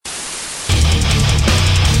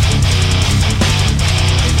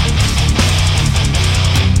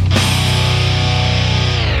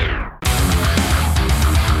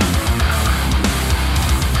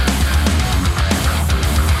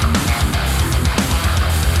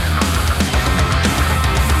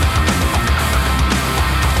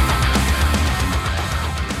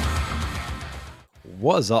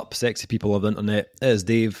What is up, sexy people of the internet? It is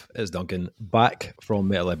Dave, it is Duncan, back from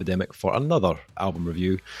Metal Epidemic for another album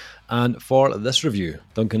review. And for this review,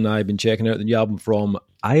 Duncan and I have been checking out the new album from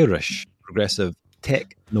Irish progressive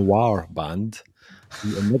tech noir band,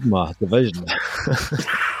 the Enigma division.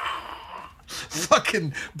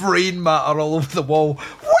 Fucking brain matter all over the wall.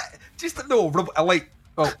 What? Just no. I like.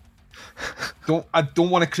 Oh, I don't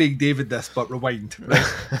want to Craig David this, but rewind.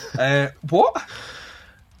 Right? What?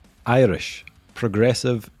 Irish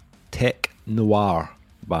progressive tech noir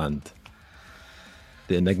band,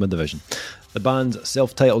 the Enigma division. The band's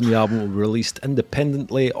self-titled new album will be released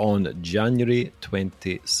independently on January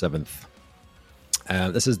 27th.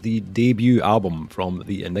 This is the debut album from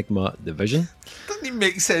the Enigma division. Doesn't even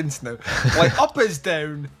make sense now. Like, up is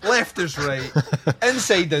down, left is right,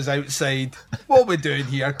 inside is outside. What are we doing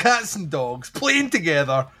here? Cats and dogs playing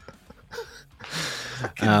together.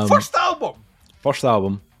 First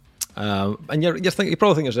album. And you're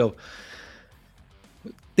probably thinking to yourself,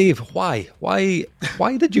 Dave, why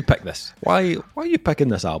did you pick this? Why are you picking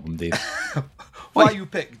this album, Dave? Why you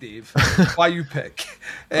pick, Dave? Why you pick?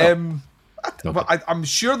 I'm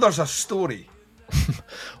sure there's a story.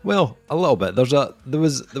 Well, a little bit. There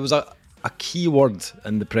was a key word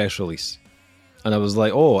in the press release, and I was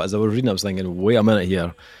like, as I was reading, I was thinking, wait a minute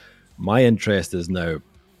here, my interest is now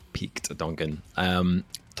piqued, Duncan.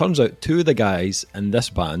 Turns out two of the guys in this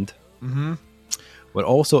band were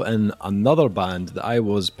also in another band that I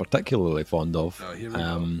was particularly fond of. Oh, here we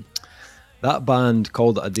go. That band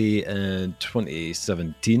called it a day in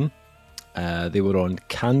 2017. They were on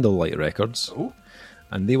Candlelight Records,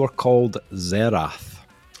 and they were called Zerath.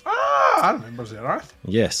 I remember Zerath.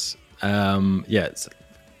 Yes. It's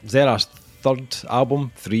Zerath's third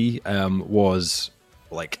album, 3, was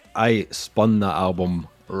like, I spun that album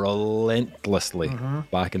relentlessly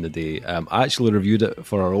back in the day. I actually reviewed it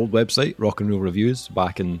for our old website, Rock and Roll Reviews,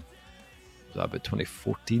 back in, was that about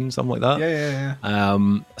 2014, something like that?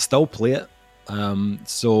 Yeah. Still play it.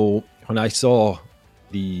 So when I saw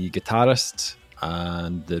the guitarist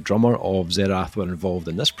and the drummer of Zerath were involved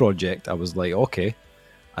in this project, I was like, okay,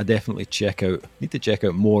 I definitely need to check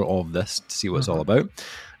out more of this to see what it's all about.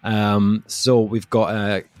 So we've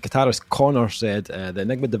got guitarist Connor said, the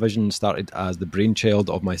Enigma division started as the brainchild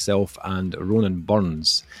of myself and Ronan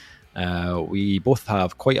Burns. We both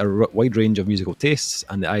have quite a wide range of musical tastes,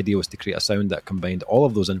 and the idea was to create a sound that combined all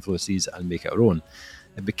of those influences and make it our own.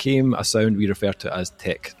 It became a sound we refer to as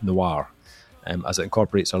tech noir, as it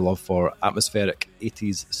incorporates our love for atmospheric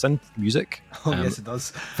 80s synth music. Yes, it does.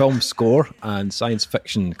 Film score and science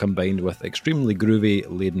fiction combined with extremely groovy,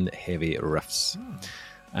 laden, heavy riffs.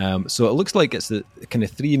 So it looks like it's the kind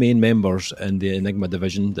of 3 main members in the Enigma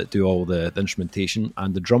division that do all the instrumentation,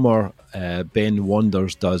 and the drummer, Ben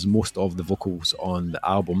Wanders, does most of the vocals on the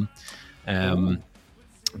album.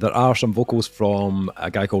 There are some vocals from a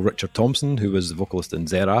guy called Richard Thompson, who was the vocalist in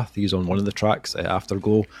Zerath. He's on one of the tracks,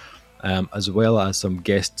 Afterglow, as well as some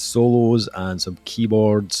guest solos and some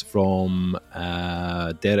keyboards from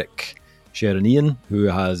Derek Sherinian, who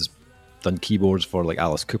has done keyboards for like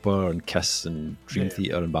Alice Cooper and Kiss and Dream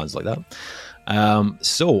Theater and bands like that.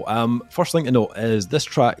 First thing to note is this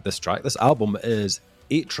album is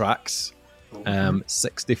 8 tracks,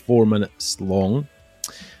 64 minutes long.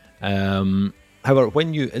 However,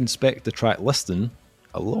 when you inspect the track listing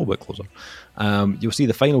a little bit closer, you'll see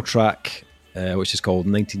the final track, which is called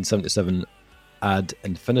 1977 Ad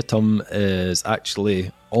Infinitum, is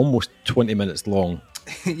actually almost 20 minutes long.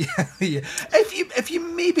 yeah. If you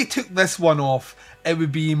maybe took this one off, it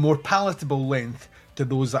would be more palatable length to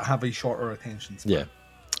those that have a shorter attention span.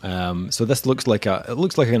 Yeah. So this looks like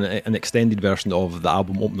an extended version of the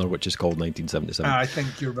album opener, which is called 1977. I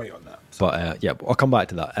think you're right on that. So. But I'll come back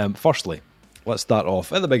to that. Firstly, let's start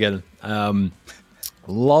off at the beginning.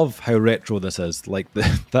 Love how retro this is. Like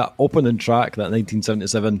that opening track, that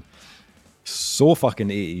 1977. So fucking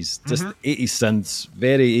 80s, just 80s synths,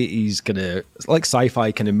 very 80s kind of like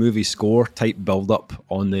sci-fi kind of movie score type build up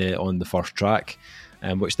on the first track,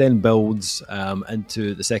 which then builds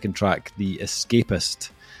into the second track, The Escapist.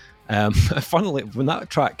 Funnily, when that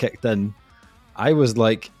track kicked in, I was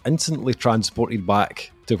like instantly transported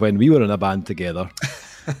back to when we were in a band together,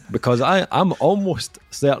 because I'm almost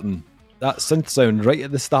certain that synth sound right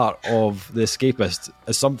at the start of The Escapist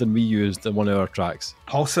is something we used in one of our tracks.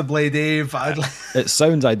 Possibly, Dave. It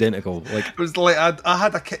sounds identical. Like it was like I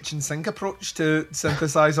had a kitchen sink approach to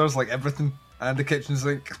synthesizers, like everything and the kitchen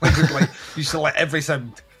sink. Like you should let every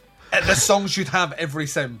sound. The song should have every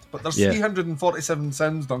sound, but there's 347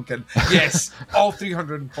 sounds, Duncan. Yes, all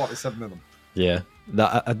 347 of them. Yeah.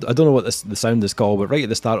 I don't know what the sound is called, but right at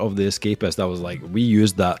the start of The Escapist, I was like, we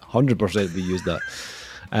used that. 100% we used that.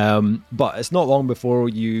 But it's not long before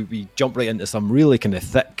we jump right into some really kind of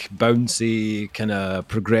thick, bouncy, kind of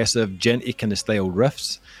progressive, genty kind of style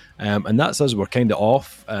riffs. And that's as we're kind of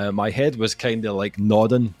off. My head was kind of like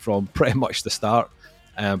nodding from pretty much the start.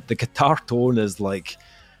 The guitar tone is like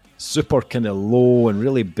super kind of low and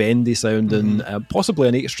really bendy sounding, possibly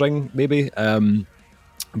an 8-string maybe.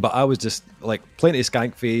 But I was just like plenty of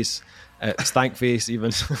skank face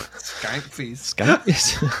even. Skank face. Skank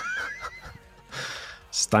face.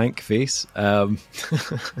 Stank face. That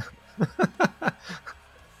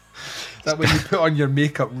when you put on your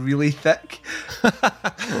makeup really thick.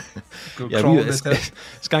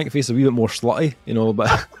 Skank face a wee bit more slutty, you know,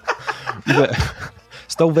 but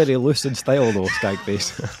still very loose in style though, skank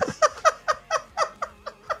face.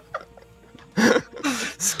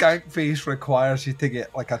 Skank face requires you to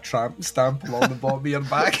get like a tramp stamp along the bottom of your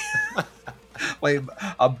back. Like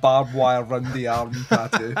a barbed wire round the arm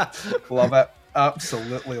tattoo. Love it.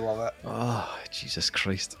 Absolutely love it. Oh, Jesus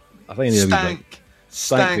Christ. I think I need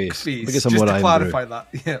Stank face. Just to clarify that.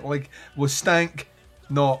 Yeah, like was stank,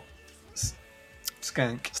 not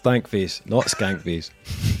skank. Stank face, not skank face.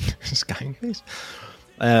 Skank face.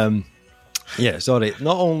 Yeah, sorry.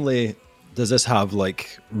 Not only does this have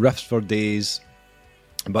like riffs for days,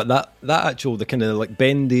 but that actual, the kind of like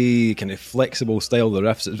bendy, kind of flexible style of the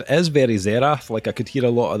riffs is very Zerath. Like I could hear a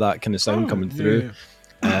lot of that kind of sound coming through.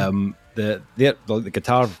 The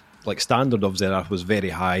guitar like standard of Zerath was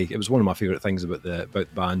very high. It was one of my favourite things about the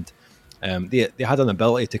band. They had an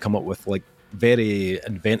ability to come up with like very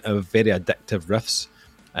inventive, very addictive riffs,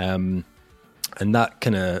 and that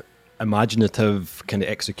kind of imaginative kind of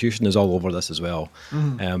execution is all over this as well.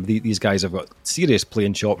 These guys have got serious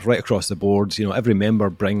playing chops right across the board. You know, every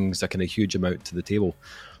member brings a kind of huge amount to the table,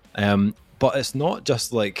 but it's not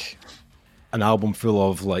just like an album full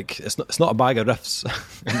of like it's not a bag of riffs.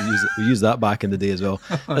 we used that back in the day as well.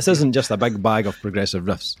 This isn't just a big bag of progressive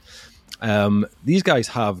riffs. These guys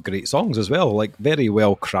have great songs as well, like very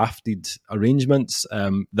well crafted arrangements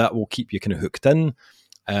that will keep you kind of hooked in,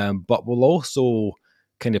 but will also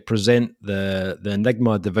kind of present the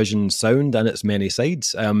Enigma division sound and its many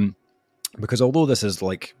sides. Because although this is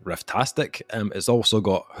like riff-tastic, it's also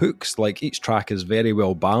got hooks. Like each track is very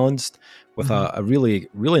well balanced with a really,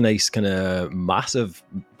 really nice kind of massive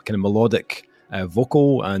kind of melodic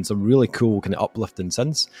vocal and some really cool kind of uplifting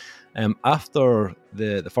synths. After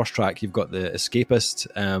the first track, you've got The Escapist,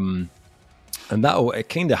 and it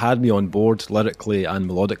kind of had me on board lyrically and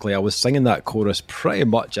melodically. I was singing that chorus pretty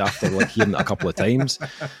much after like hearing it a couple of times,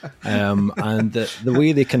 and the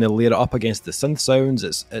way they kind of layer it up against the synth sounds,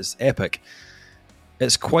 it's epic.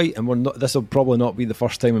 It's quite, and this will probably not be the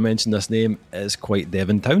first time I mention this name. It's quite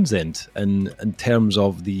Devin Townsend in terms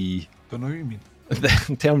of the. Don't know what you mean.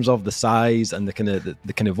 In terms of the size and the kind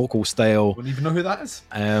of vocal style. Don't even know who that is.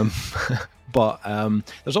 But I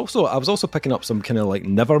was also picking up some kind of like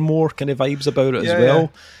Nevermore kind of vibes about it as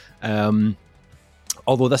well. Yeah.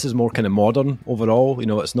 Although this is more kind of modern overall, you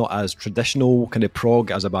know, it's not as traditional kind of prog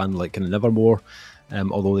as a band like kind of Nevermore.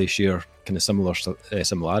 Although they share kind of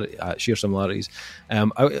similarities.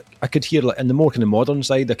 I could hear like in the more kind of modern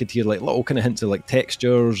side, I could hear like little kind of hints of like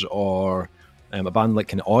textures or a band like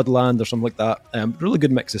kind of Oddland or something like that. Really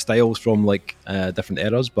good mix of styles from like different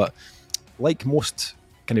eras, but like most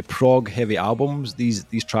kind of prog heavy albums, these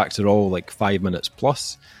tracks are all like 5 minutes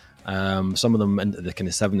plus. Some of them into the kind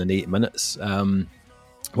of 7 and 8 minutes,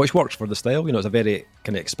 which works for the style. You know, it's a very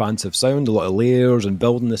kind of expansive sound, a lot of layers and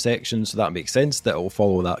building the sections, so that makes sense that it will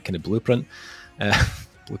follow that kind of blueprint. I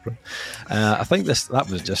think that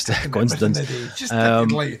was just a coincidence. There's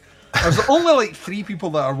only like 3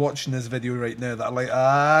 people that are watching this video right now that are like,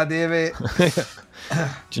 David.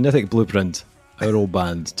 Genetic Blueprint, our old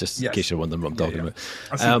band, just in case you're wondering what I'm talking about.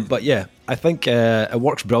 But yeah, I think it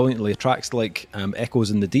works brilliantly. Tracks like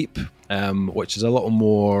Echoes in the Deep, which is a little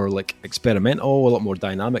more like experimental, a lot more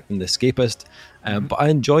dynamic than The Escapist. But I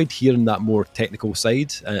enjoyed hearing that more technical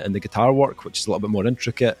side and the guitar work, which is a little bit more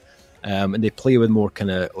intricate. And they play with more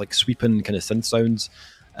kind of like sweeping kind of synth sounds.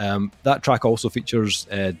 That track also features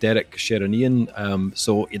Derek Sherinian,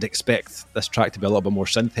 so you'd expect this track to be a little bit more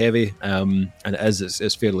synth heavy, and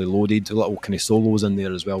it's fairly loaded, a little kind of solos in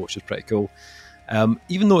there as well, which is pretty cool.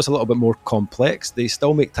 Even though it's a little bit more complex, they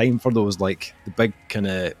still make time for those like the big kind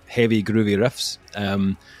of heavy groovy riffs.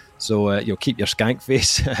 So you'll keep your skank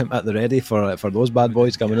face at the ready for those bad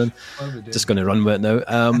boys coming in. Just going to run with it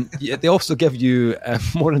now. They also give you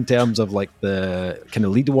more in terms of like the kind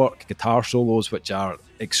of lead work, guitar solos, which are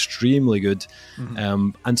extremely good,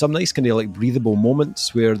 and some nice kind of like breathable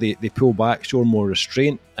moments where they pull back, show more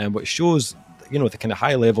restraint, which shows the kind of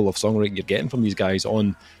high level of songwriting you're getting from these guys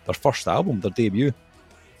on their first album, their debut.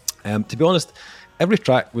 To be honest, every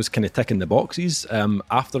track was kind of ticking the boxes.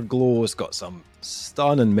 Afterglow has got some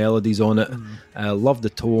stunning melodies on it. Love the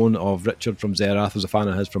tone of Richard from Zerath. Was a fan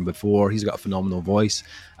of his from before. He's got a phenomenal voice.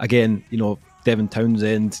 Again, Devin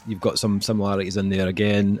Townsend, you've got some similarities in there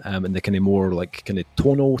again, in the kind of more like kind of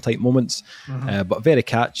tonal type moments, but very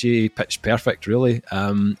catchy, pitch perfect really,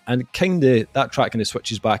 and kind of that track kind of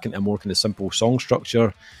switches back into a more kind of simple song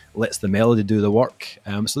structure, lets the melody do the work,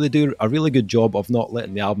 so they do a really good job of not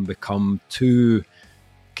letting the album become too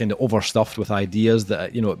kind of overstuffed with ideas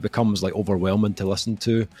that it becomes like overwhelming to listen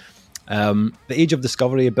to. The Age of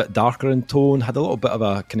Discovery, a bit darker in tone, had a little bit of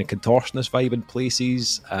a kind of contortionist vibe in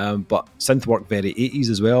places, but synth work very 80s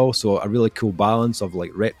as well, so a really cool balance of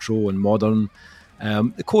like retro and modern.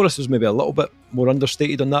 The chorus was maybe a little bit more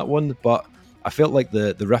understated on that one, but I felt like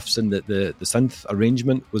the riffs and the synth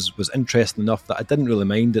arrangement was interesting enough that I didn't really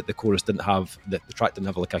mind that the chorus didn't have, the track didn't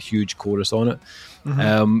have like a huge chorus on it.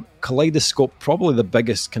 Kaleidoscope, probably the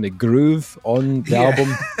biggest kind of groove on the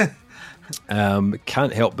album.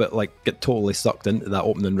 Can't help but like get totally sucked into that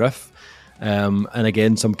opening riff, and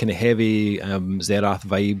again some kind of heavy Zerath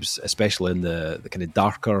vibes, especially in the kind of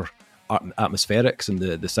darker atmospherics and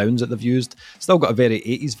the sounds that they've used. Still got a very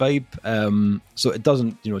 80s vibe, so it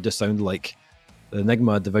doesn't just sound like the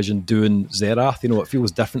Enigma division doing Zerath. It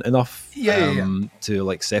feels different enough to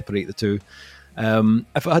like separate the two.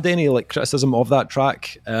 If I had any like criticism of that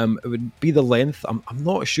track, it would be the length. I'm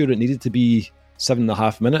not sure it needed to be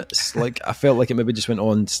 7.5 minutes. Like I felt like it maybe just went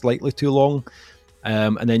on slightly too long,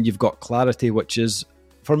 and then you've got Clarity, which is,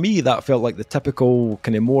 for me, that felt like the typical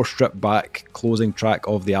kind of more stripped back closing track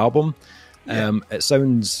of the album. It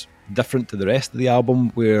sounds different to the rest of the album,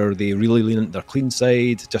 where they really lean into their clean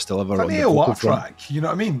side, just deliver on the vocal front. Track, you know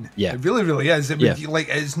what I mean? Yeah, it really, really is.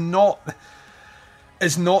 It's not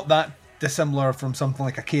that dissimilar from something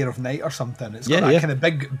like A Care of Night or something. It's got that kind of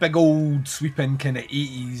big old sweeping kind of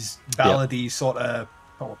 80s ballady sort of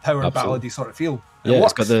power ballady sort of feel.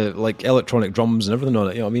 It's got the like electronic drums and everything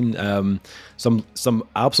on it. You know what I mean? Some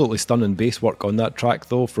absolutely stunning bass work on that track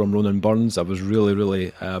though from Ronan Burns. I was really,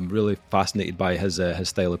 really, really fascinated by his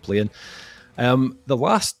style of playing. The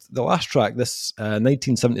last track, this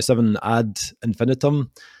 1977 Ad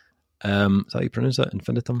Infinitum. Is that how you pronounce it?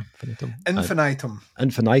 Infinitum? Infinitum.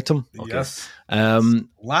 Okay. Yes.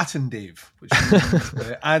 Latin, Dave, which means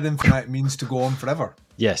ad infinitum means to go on forever.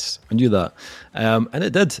 Yes, I knew that. And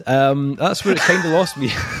it did. That's where it kind of lost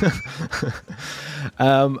me.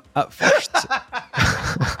 At first.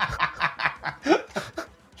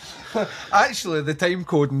 Actually, the time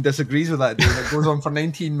coding disagrees with that, Dave. It goes on for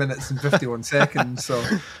 19 minutes and 51 seconds. So,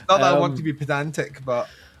 not that I want to be pedantic, but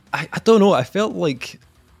I don't know. I felt like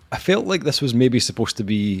this was maybe supposed to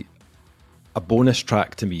be a bonus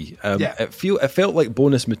track to me. It felt like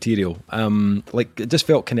bonus material. Like it just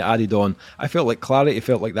felt kind of added on. I felt like Clarity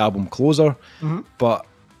felt like the album closer, but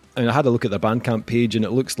I had a look at their Bandcamp page and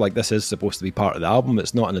it looks like this is supposed to be part of the album.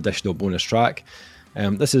 It's not an additional bonus track.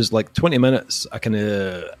 This is like 20 minutes, a kind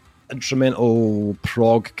of instrumental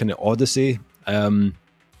prog kind of odyssey. And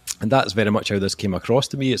that's very much how this came across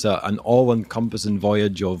to me. It's an all-encompassing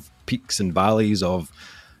voyage of peaks and valleys, of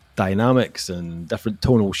dynamics and different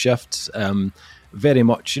tonal shifts, very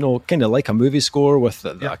much kind of like a movie score with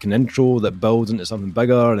like an intro that builds into something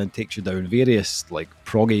bigger and then takes you down various like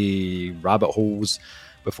proggy rabbit holes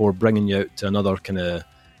before bringing you out to another kind of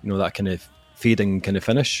that kind of fading kind of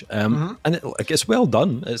finish, and it's well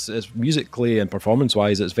done. It's musically and performance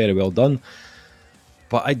wise it's very well done,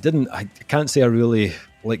 but I can't say I really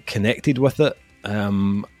like connected with it.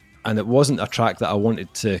 And it wasn't a track that I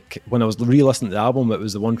wanted to, when I was re-listening to the album, it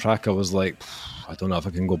was the one track I was like, I don't know if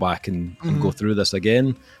I can go back and go through this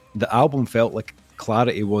again. The album felt like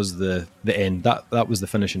Clarity was the end. That was the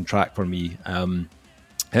finishing track for me.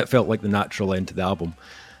 It felt like the natural end to the album.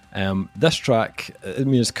 This track, I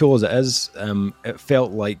mean, as cool as it is, it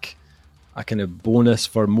felt like a kind of bonus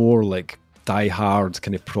for more like die-hard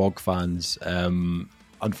kind of prog fans.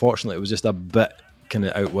 Unfortunately, it was just a bit kind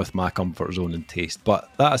of out with my comfort zone and taste, but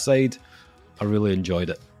that aside, I really enjoyed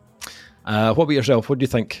it. What about yourself? What do you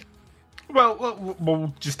think? Well,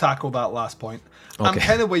 we'll just tackle that last point. Okay. I'm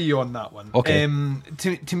kind of with you on that one. Okay.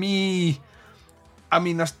 To me, I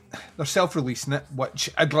mean, they're self-releasing it, which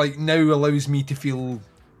I'd like now allows me to feel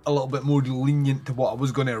a little bit more lenient to what I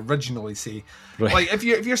was going to originally say. Right. Like if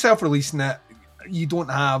you're self-releasing it, you don't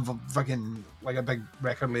have a fucking like a big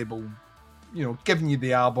record label, you know, giving you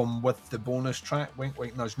the album with the bonus track. Wink,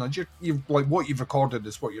 wink, nudge, nudge. You've like what you've recorded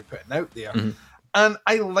is what you're putting out there, and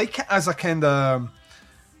I like it as a kind of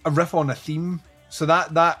a riff on a theme. So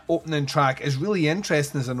that opening track is really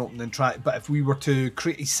interesting as an opening track. But if we were to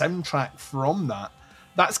create a soundtrack from that,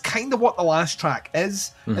 that's kind of what the last track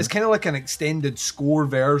is. It's kind of like an extended score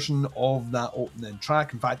version of that opening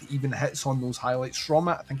track. In fact, it even hits on those highlights from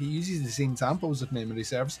it. I think it uses the same samples, if memory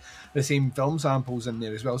serves, the same film samples in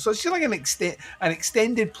there as well. So it's just like an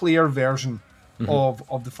extended player version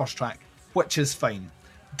of the first track, which is fine.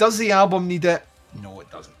 Does the album need it? No,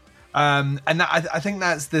 it doesn't. And I think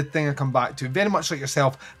that's the thing I come back to. Very much like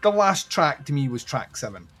yourself, the last track to me was track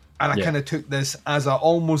 7. And I kind of took this as a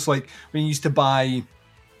almost like when you used to buy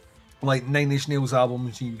like Nine Inch Nails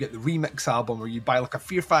albums, you get the remix album, or you buy like a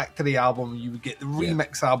Fear Factory album, you would get the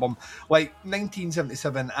remix album. Like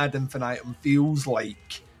 1977 Ad Infinitum feels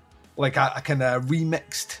like a kind of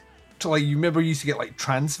remixed. So like you remember you used to get like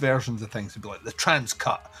trance versions of things, it'd be like the trance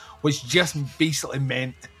cut, which just basically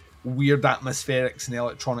meant weird atmospherics and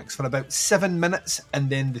electronics for about 7 minutes, and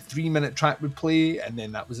then the 3-minute track would play, and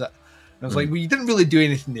then that was it. And I was like, well, you didn't really do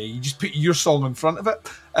anything there. You just put your song in front of it.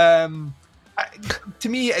 To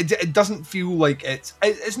me, it doesn't feel like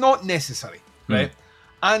it's not necessary, right?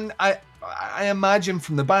 And I imagine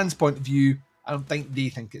from the band's point of view, I don't think they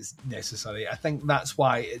think it's necessary. I think that's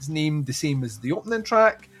why it's named the same as the opening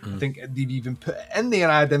track. I think they've even put it in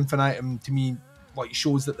there ad infinitum. To me, like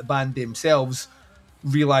shows that the band themselves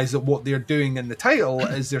realize that what they're doing in the title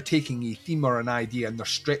is they're taking a theme or an idea and they're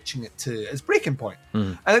stretching it to its breaking point.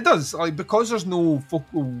 And it does, like, because there's no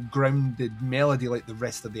focal grounded melody like the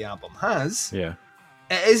rest of the album has. It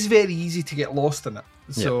is very easy to get lost in it.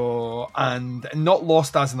 So and not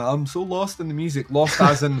lost as in I'm so lost in the music, lost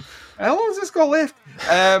as in how long has this got left?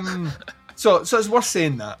 So it's worth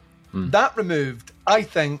saying that. That removed, I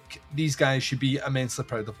think these guys should be immensely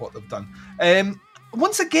proud of what they've done.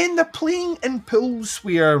 Once again, they're playing in pools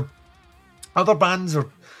where other bands are...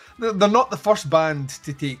 They're not the first band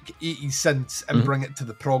to take 80s synths and bring it to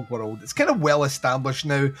the prog world. It's kind of well established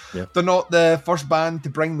now. They're not the first band to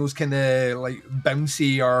bring those kind of like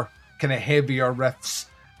bouncy or kind of heavier riffs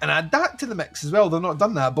and add that to the mix as well. They've not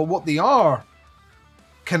done that, but what they are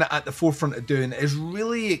kind of at the forefront of doing is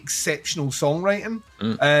really exceptional songwriting.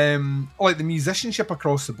 Like the musicianship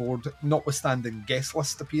across the board, notwithstanding guest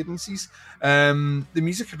list appearances, the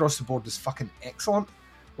music across the board is fucking excellent.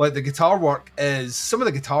 Like the guitar work is, some of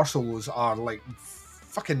the guitar solos are like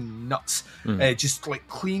fucking nuts. Just like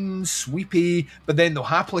clean, sweepy, but then they'll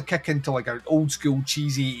happily kick into like an old school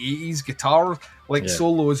cheesy 80s guitar like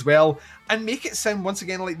solo as well, and make it sound once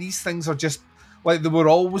again like these things are just like they were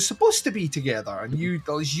always supposed to be together, and it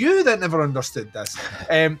was you that never understood this.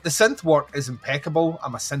 The synth work is impeccable.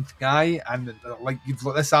 I'm a synth guy, and like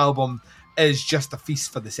this album is just a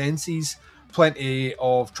feast for the senses. Plenty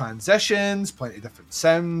of transitions, plenty of different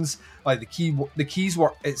sounds. Like the keys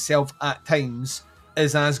work itself at times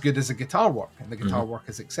is as good as the guitar work, and the guitar work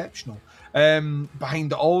is exceptional.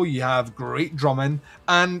 Behind it all, you have great drumming,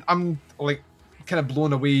 and I'm like kind of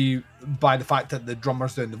blown away by the fact that the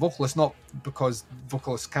drummer's doing the vocalist, not because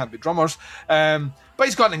vocalists can't be drummers, but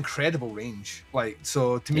he's got an incredible range. Like,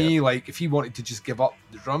 so to me, like if he wanted to just give up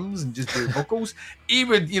the drums and just do vocals, he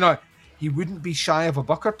would, he wouldn't be shy of a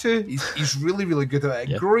buck or two. He's really, really good at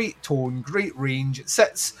it. Great tone, great range. It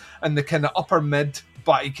sits in the kind of upper mid,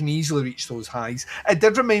 but he can easily reach those highs. It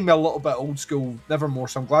did remind me a little bit old school Nevermore,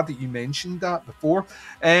 so I'm glad that you mentioned that before.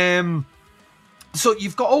 So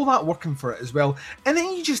you've got all that working for it as well. And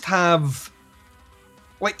then you just have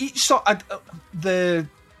like each sort of the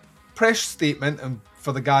press statement, and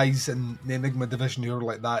for the guys in the Enigma division who are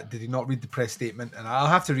like that, did he not read the press statement? And I'll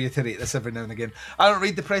have to reiterate this every now and again. I don't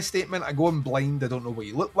read the press statement. I go in blind. I don't know what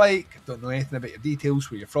you look like. I don't know anything about your details,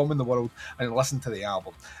 where you're from in the world, and listen to the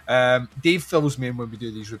album. Dave fills me in when we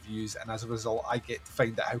do these reviews, and as a result, I get to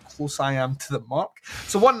find out how close I am to the mark.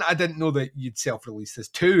 So one, I didn't know that you'd self-release this.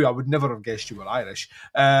 Two, I would never have guessed you were Irish.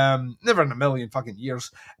 Never in a million fucking years.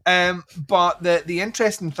 But the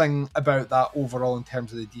interesting thing about that overall in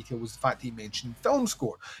terms of the detail was the fact that he mentioned film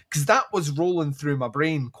score, because that was rolling through my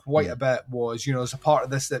brain quite a bit. Was, as a part of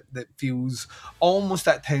this that feels almost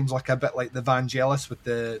at times like a bit like the Vangelis with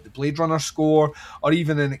the Blade Runner score, or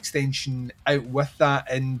even an extension out with that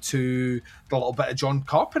into the little bit of John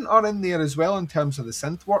Carpenter in there as well in terms of the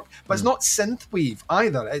synth work. But it's not synthwave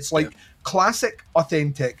either. It's like classic,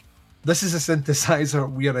 authentic this is a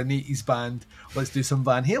synthesizer. We're an 80s band. Let's do some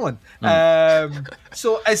Van Halen.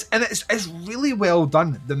 So it's really well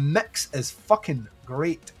done. The mix is fucking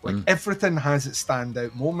great. Like everything has its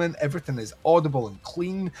standout moment. Everything is audible and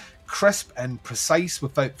clean, crisp and precise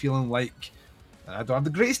without feeling like, I don't have the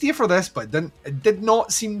greatest ear for this, but it did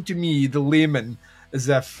not seem to me, the layman, as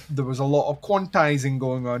if there was a lot of quantizing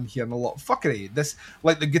going on here and a lot of fuckery. This,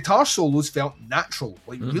 like, the guitar solos felt natural,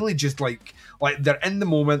 like really just like they're in the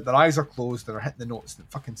moment, their eyes are closed, they're hitting the notes, and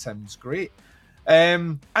it fucking sounds great.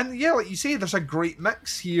 And yeah, like you say, there's a great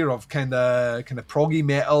mix here of kind of proggy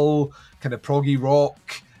metal, kind of proggy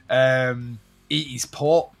rock, 80s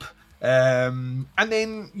pop. And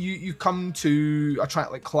then you come to a track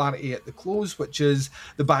like Clarity at the close, which is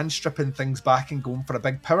the band stripping things back and going for a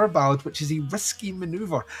big power ballad, which is a risky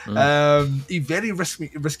maneuver. A very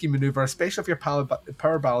risky maneuver, especially if your power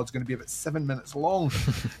ballad is going to be about 7 minutes long.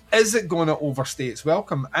 Is it going to overstay its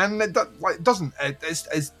welcome? And it doesn't.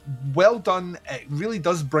 It's well done. It really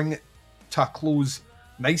does bring it to a close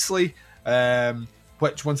nicely.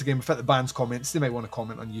 Which, once again, without the band's comments, they might want to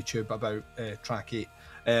comment on YouTube about track 8.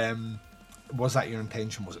 Was that your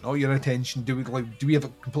intention? Was it not your intention? Do we have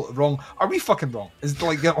it completely wrong? Are we fucking wrong? Is it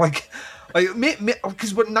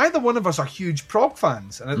because neither one of us are huge prog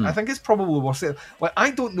fans, and I think it's probably worth saying. Like,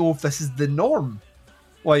 I don't know if this is the norm,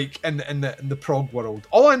 like in the prog world.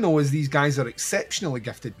 All I know is these guys are exceptionally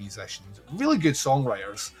gifted musicians, really good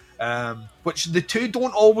songwriters, which the two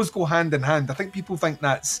don't always go hand in hand. I think people think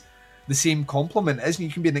that's the same compliment, isn't it?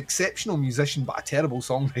 You can be an exceptional musician but a terrible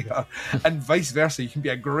songwriter, and vice versa. You can be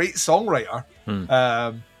a great songwriter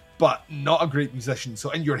but not a great musician. So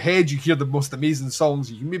in your head you hear the most amazing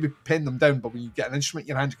songs, you can maybe pen them down, but when you get an instrument in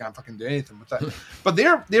your hand you can't fucking do anything with it. But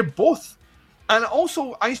they're both. And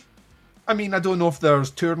also I mean, I don't know if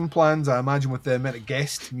there's touring plans. I imagine with the amount of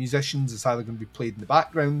guest musicians, it's either going to be played in the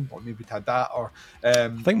background, or maybe to that, or I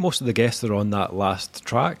think most of the guests are on that last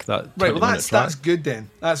track. That right. Well, that's good then.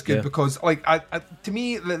 That's good because, like, to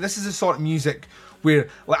me, this is the sort of music where,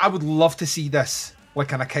 like, I would love to see this,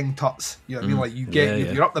 like, in a King Tut's. You know what I mean?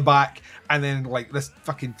 Like, you're up the back, and then like this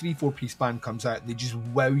fucking 3-4 piece band comes out, and they just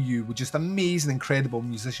wow you with just amazing, incredible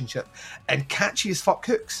musicianship and catchy as fuck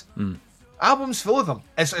hooks. Album's full of them.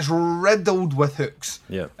 It's riddled with hooks.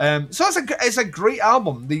 Yeah. So it's a great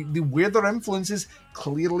album. They wear their influences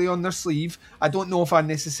clearly on their sleeve. I don't know if I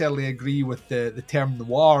necessarily agree with the term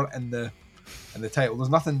noir in the title. There's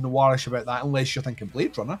nothing noirish about that unless you're thinking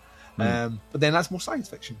Blade Runner. But then that's more science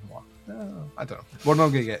fiction noir. I don't know. We're not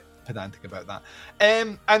going to get pedantic about that.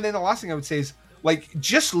 And then the last thing I would say is, like,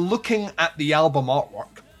 just looking at the album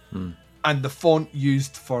artwork and the font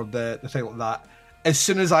used for the title of that. As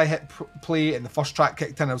soon as I hit play and the first track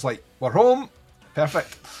kicked in, I was like, "We're home,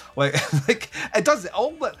 perfect." Like it does it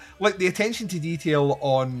all. But like the attention to detail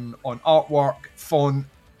on artwork, font,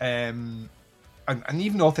 and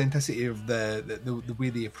even authenticity of the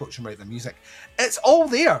way they approach and write the music, it's all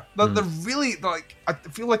there. They're really, like, I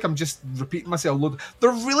feel like I'm just repeating myself a load.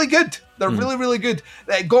 They're really good. They're really, really good.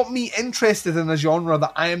 It got me interested in a genre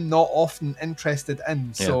that I am not often interested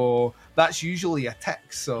in. Yeah. So that's usually a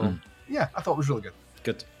tick. So. Yeah, I thought it was really good.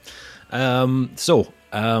 Good.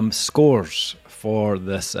 Scores for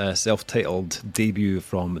this self-titled debut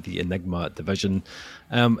from the Enigma division.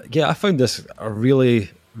 I found this a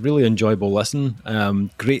really, really enjoyable listen.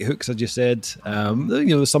 Great hooks, as you said.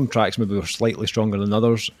 Some tracks maybe were slightly stronger than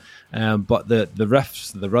others, but the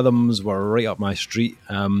riffs, the rhythms were right up my street.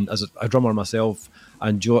 As a drummer myself, I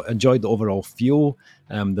enjoyed the overall feel,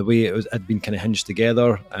 the way it had been kind of hinged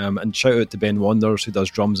together. And shout out to Ben Wanders, who does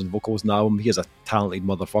drums and vocals in the album. He is a talented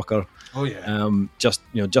motherfucker. Oh yeah.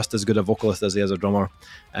 Just as good a vocalist as he is a drummer.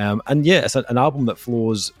 It's an album that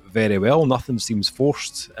flows very well. Nothing seems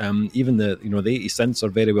forced. Even the 80 synths are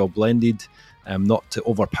very well blended, not to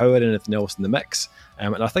overpower anything else in the mix.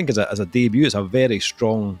 And I think as a debut, it's a very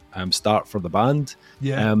strong start for the band.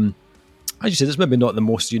 Yeah. As you said, it's maybe not the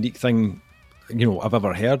most unique thing I've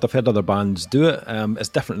ever heard. I've heard other bands do it. It's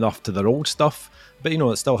different enough to their old stuff, but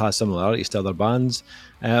it still has similarities to other bands.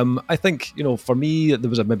 I think for me, there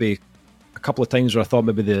was maybe a couple of times where I thought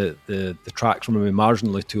maybe the tracks were maybe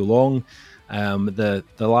marginally too long. The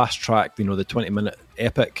last track, the 20-minute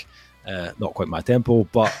epic, not quite my tempo,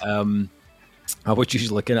 but I would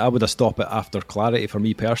usually I would have stopped it after Clarity for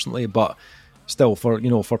me personally, but still for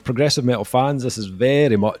progressive metal fans, this is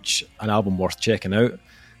very much an album worth checking out.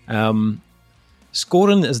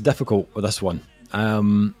 Scoring is difficult with this one.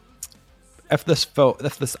 If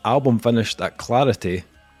this album finished at Clarity,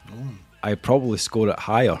 I'd probably score it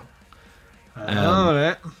higher.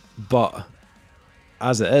 Alright. But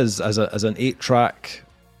as it is, as an 8-track,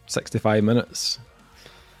 65 minutes,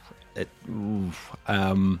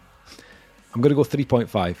 I'm going to go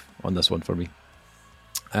 3.5 on this one for me.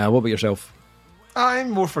 What about yourself?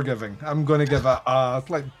 I'm more forgiving. I'm going to give it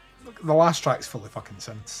like the last track's full of fucking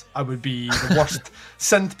synths. I would be the worst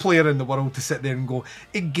synth player in the world to sit there and go,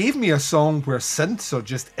 it gave me a song where synths are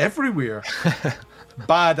just everywhere.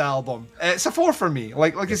 Bad album. It's a 4 for me.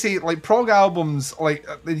 Like I say, like prog albums, like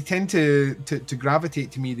they tend to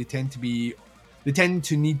gravitate to me. They tend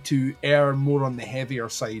to need to err more on the heavier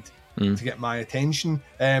side to get my attention.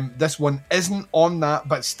 This one isn't on that,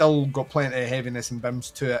 but still got plenty of heaviness and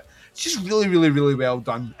bims to it. It's just really, really, really well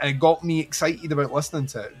done, and it got me excited about listening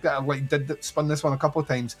to it. I did spun this one a couple of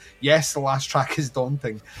times. Yes, the last track is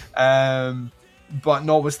daunting, but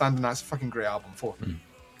notwithstanding, that's a fucking great album. 4.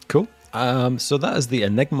 Cool. So that is the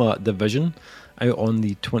Enigma Division out on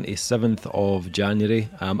the 27th of January.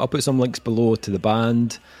 I'll put some links below to the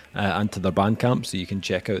band and to their Bandcamp so you can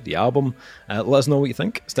check out the album. Let us know what you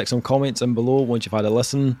think. Stick some comments in below once you've had a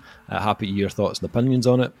listen. Happy to hear your thoughts and opinions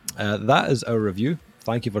on it. That is our review.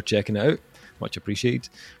 Thank you for checking it out. Much appreciated.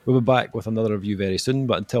 We'll be back with another review very soon,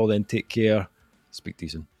 but until then, take care. Speak to you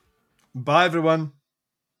soon. Bye, everyone.